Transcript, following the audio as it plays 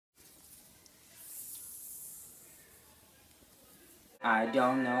I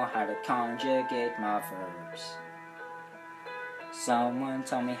don't know how to conjugate my verbs. Someone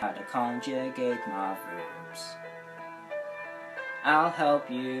tell me how to conjugate my verbs. I'll help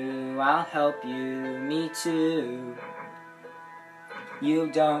you, me too.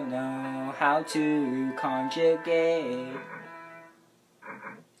 You don't know how to conjugate.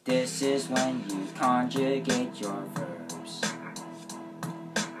 This is when you conjugate your verbs.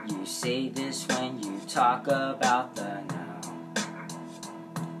 You say this when you talk about the noun.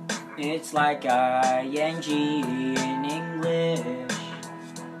 It's like ing in English.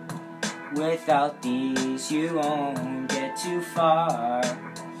 Without these you won't get too far.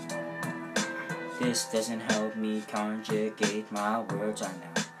 This doesn't help me conjugate my words right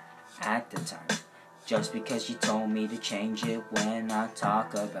now at the time. Just because you told me to change it when I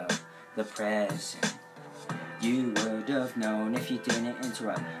talk about the present. You would have known if you didn't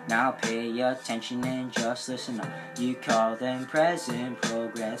interrupt. Now pay attention and just listen up. You call them present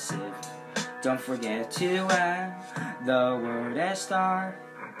progressive. Don't forget to add the word estar.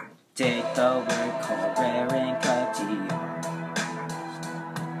 Take the word called rare and cut TR.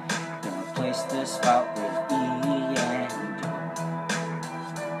 Then replace the spot with E and O.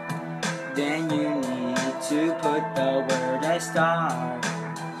 Then you need to put the word estar.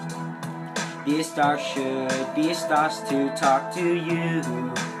 The star should be starts to talk to you.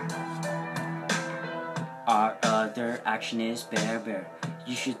 Our other action is bear.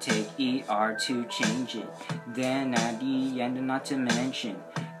 You should take ER to change it. Then at the end, not to mention.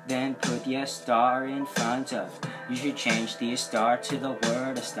 Then put the star in front of. You should change the star to the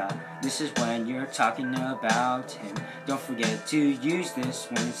word stop. This is when you're talking about him. Don't forget to use this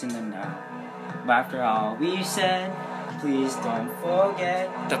when it's in the noun. But after all we've said, please don't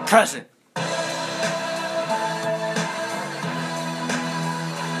forget the present.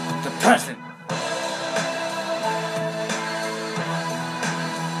 Present.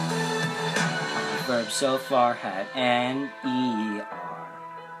 Verbs so far had N-E-R.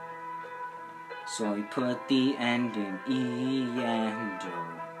 So we put the end in E and O.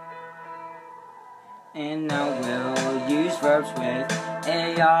 And now we'll use verbs with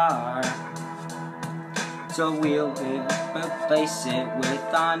AR. So we'll replace it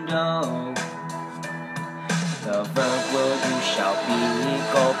with ondo. The verb will, you shall be,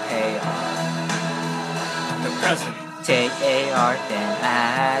 go pay on. The present. Take AR, then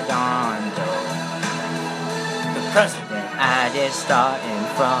add on do. The present. Then add a star in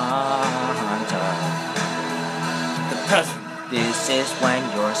front of. The present. This is when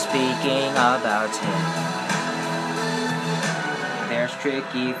you're speaking about him. There's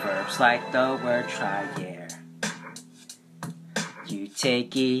tricky verbs like the word try, yeah. You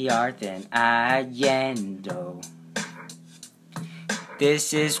take ER, then add yendo.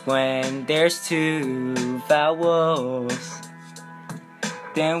 This is when there's two vowels.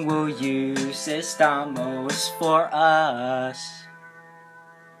 Then we'll use estamos for us.